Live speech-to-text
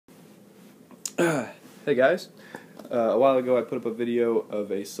Hey guys, a while ago I put up a video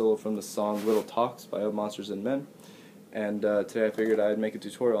of a solo from the song Little Talks by Monsters and Men, and today I figured I'd make a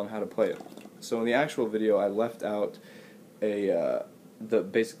tutorial on how to play it. So in the actual video I left out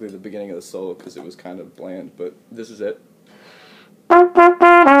basically the beginning of the solo because it was kind of bland, but this is it.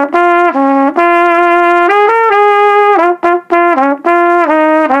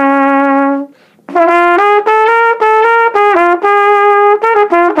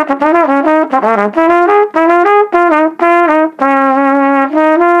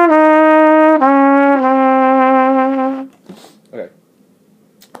 Okay,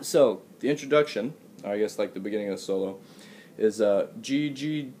 so the introduction, or I guess like the beginning of the solo, is G,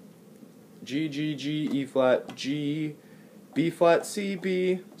 G, G, G, G, E flat, G, B flat, C,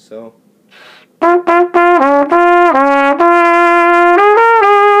 B, so.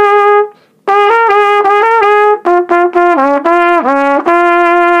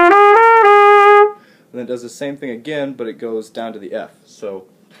 And then it does the same thing again, but it goes down to the F, so.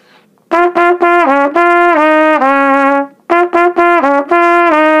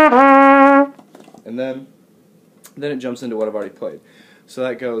 And then it jumps into what I've already played. So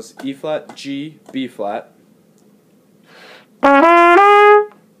that goes E flat, G, B flat,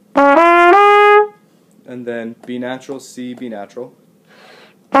 and then B natural, C, B natural,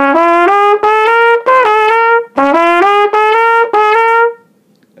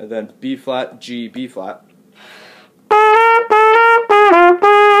 and then B flat, G, B flat,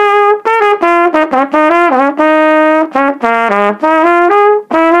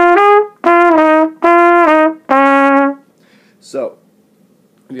 so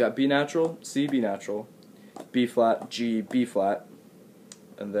we got B natural, C, B natural, B flat, G, B flat,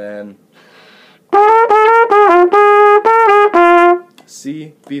 and then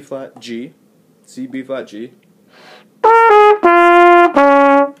C, B flat, G, C, B flat, G,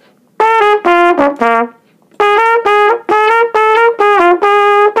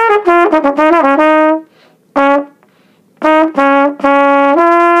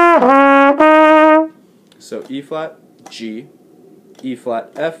 so E flat, G, E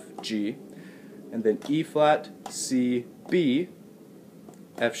flat, F, G, and then E flat, C, B,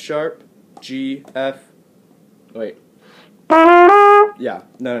 F sharp, G, F, wait, yeah,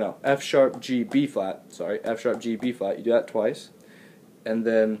 no, F sharp, G, B flat, sorry, F sharp, G, B flat, you do that twice, and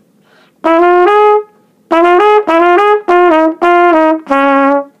then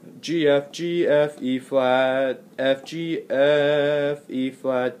G, F, G, F, E flat, F, G, F, E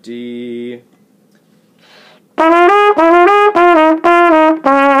flat, D.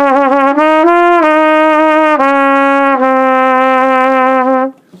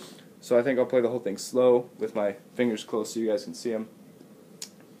 So I think I'll play the whole thing slow with my fingers closed so you guys can see them.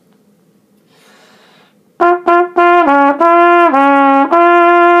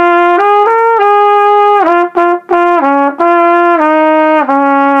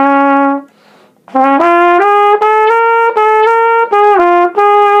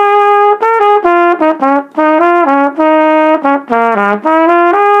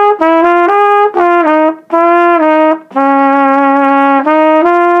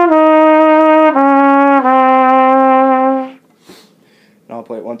 And I'll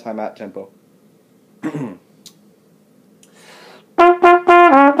play it one time at tempo.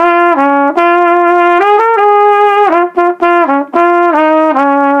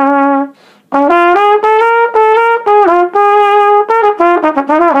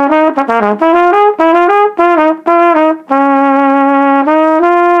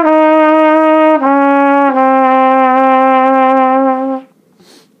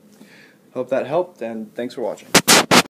 Hope that helped, and thanks for watching.